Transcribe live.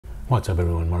What's up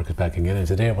everyone, Mark is back again, and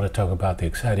today I want to talk about the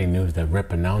exciting news that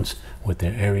Rip announced with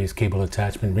their Aries cable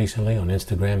attachment recently on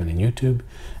Instagram and in YouTube,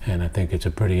 and I think it's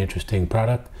a pretty interesting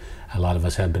product. A lot of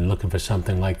us have been looking for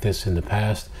something like this in the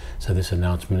past, so this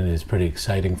announcement is pretty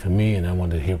exciting for me, and I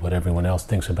wanted to hear what everyone else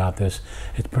thinks about this.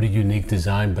 It's pretty unique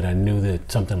design, but I knew that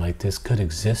something like this could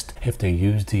exist if they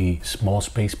used the small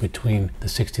space between the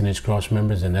 16-inch cross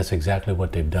members, and that's exactly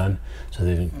what they've done. So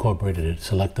they've incorporated a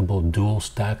selectable dual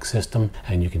stack system,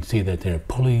 and you can see that there are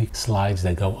pulley slides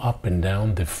that go up and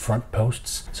down the front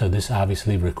posts. So this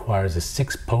obviously requires a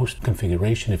 6-post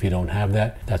configuration. If you don't have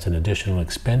that, that's an additional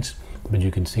expense. But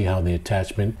you can see how the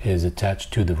attachment is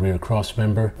attached to the rear cross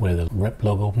member where the Rep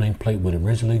logo nameplate would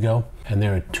originally go. And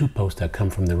there are 2 posts that come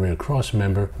from the rear cross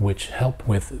member which help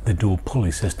with the dual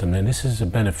pulley system. And this is a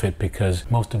benefit because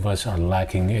most of us are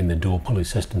lacking in the dual pulley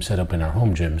system set up in our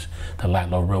home gyms. The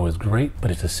lat low row is great, but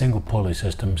it's a single pulley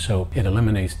system, so it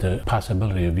eliminates the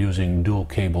possibility of using dual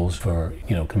cables for,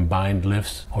 combined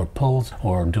lifts or pulls,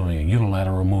 or doing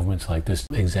unilateral movements like this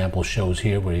example shows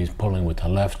here, where he's pulling with the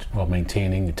left while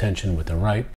maintaining the tension with the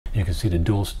right. You can see the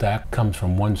dual stack comes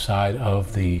from one side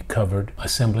of the covered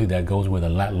assembly that goes where the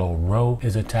lat low row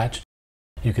is attached.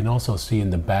 You can also see in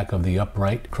the back of the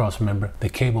upright cross member, the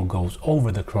cable goes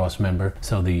over the cross member,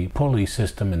 so the pulley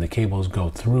system and the cables go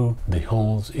through the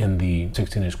holes in the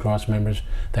 16-inch cross members.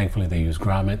 Thankfully they use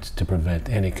grommets to prevent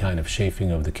any kind of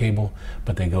chafing of the cable,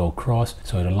 but they go across,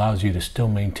 so it allows you to still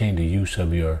maintain the use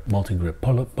of your multi-grip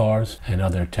pull-up bars and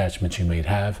other attachments you may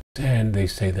have. And they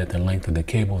say that the length of the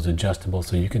cable is adjustable,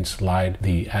 so you can slide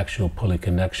the actual pulley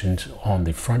connections on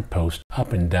the front post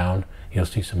up and down. You'll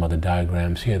see some other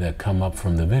diagrams here that come up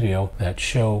from the video that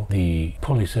show the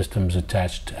pulley systems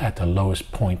attached at the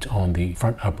lowest point on the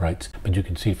front uprights. But you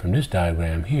can see from this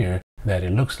diagram here that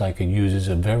it looks like it uses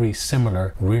a very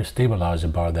similar rear stabilizer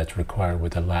bar that's required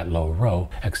with the lat low row,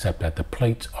 except that the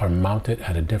plates are mounted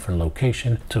at a different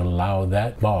location to allow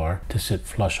that bar to sit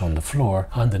flush on the floor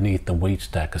underneath the weight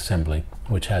stack assembly,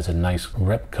 which has a nice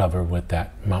Rep cover with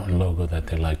that mountain logo that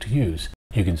they like to use.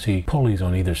 You can see pulleys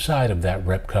on either side of that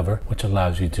Rep cover, which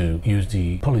allows you to use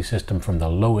the pulley system from the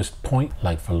lowest point,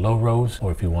 like for low rows,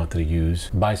 or if you wanted to use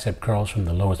bicep curls from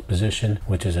the lowest position,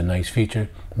 which is a nice feature.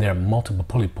 There are multiple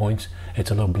pulley points. It's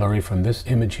a little blurry from this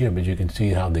image here, but you can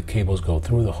see how the cables go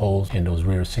through the holes in those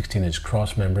rear 16-inch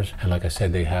cross members. And like I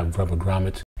said, they have rubber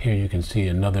grommets. Here you can see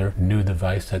another new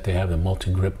device that they have, the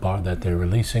multi-grip bar that they're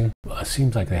releasing. It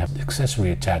seems like they have an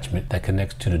accessory attachment that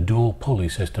connects to the dual pulley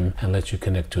system and lets you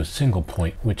connect to a single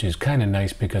point, which is kind of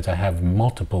nice because I have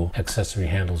multiple accessory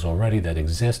handles already that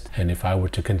exist. And if I were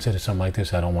to consider something like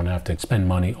this, I don't want to have to spend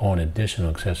money on additional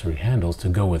accessory handles to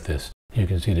go with this. You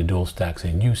can see the dual stacks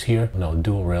in use here,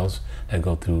 dual rails that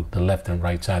go through the left and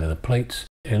right side of the plates.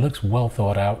 It looks well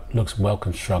thought out, looks well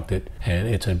constructed, and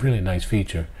it's a really nice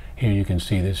feature. Here you can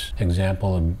see this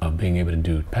example of being able to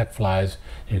do pec flies.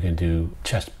 You can do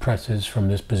chest presses from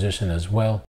this position as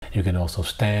well. You can also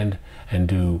stand and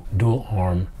do dual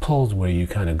arm pulls where you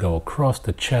kind of go across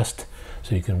the chest,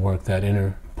 so you can work that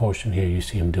inner portion. Here you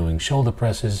see him doing shoulder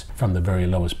presses from the very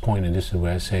lowest point, and this is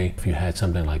where I say if you had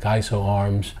something like ISO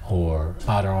arms or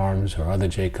spotter arms or other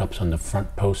J-cups on the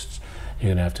front posts,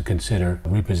 you're gonna have to consider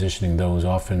repositioning those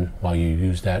often while you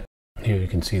use that. Here you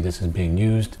can see this is being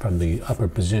used from the upper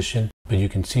position, but you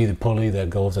can see the pulley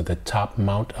that goes at the top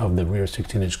mount of the rear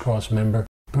 16-inch cross member.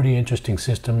 Pretty interesting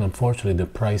system. Unfortunately, the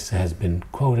price has been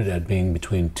quoted at being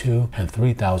between $2,000 and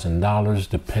 $3,000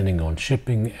 depending on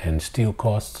shipping and steel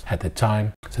costs at the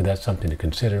time. So that's something to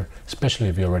consider, especially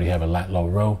if you already have a lat low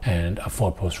row and a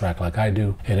 4-post rack like I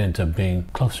do. It ends up being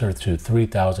closer to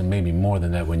 $3,000, maybe more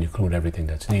than that when you include everything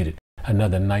that's needed.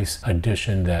 Another nice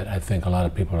addition that I think a lot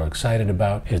of people are excited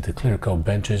about is the clear coat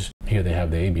benches. Here they have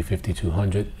the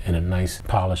AB5200 in a nice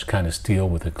polished kind of steel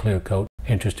with a clear coat.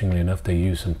 Interestingly enough, they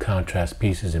use some contrast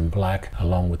pieces in black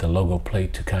along with the logo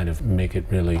plate to kind of make it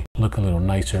really look a little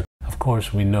nicer. Of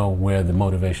course, we know where the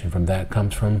motivation from that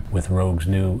comes from with Rogue's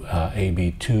new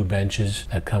AB2 benches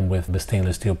that come with the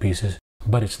stainless steel pieces.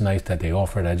 But it's nice that they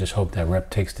offer it. I just hope that Rep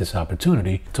takes this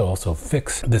opportunity to also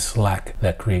fix the slack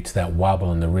that creates that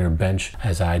wobble in the rear bench,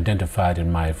 as I identified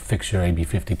in my Fix Your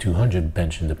AB5200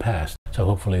 bench in the past. So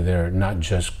hopefully they're not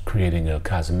just creating a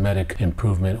cosmetic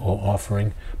improvement or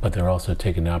offering, but they're also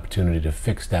taking the opportunity to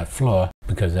fix that flaw,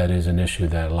 because that is an issue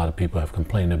that a lot of people have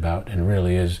complained about and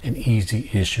really is an easy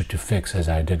issue to fix, as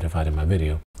I identified in my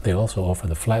video. They also offer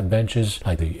the flat benches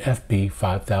like the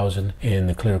FB5000 in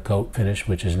the clear coat finish,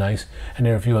 which is nice. And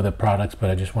there are a few other products,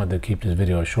 but I just wanted to keep this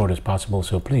video as short as possible.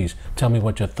 So please tell me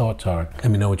what your thoughts are.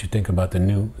 Let me know what you think about the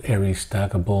new Aries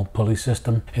stackable pulley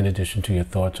system, in addition to your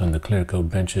thoughts on the clear coat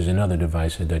benches and other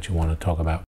devices that you want to talk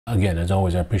about. Again, as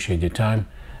always, I appreciate your time,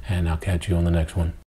 and I'll catch you on the next one.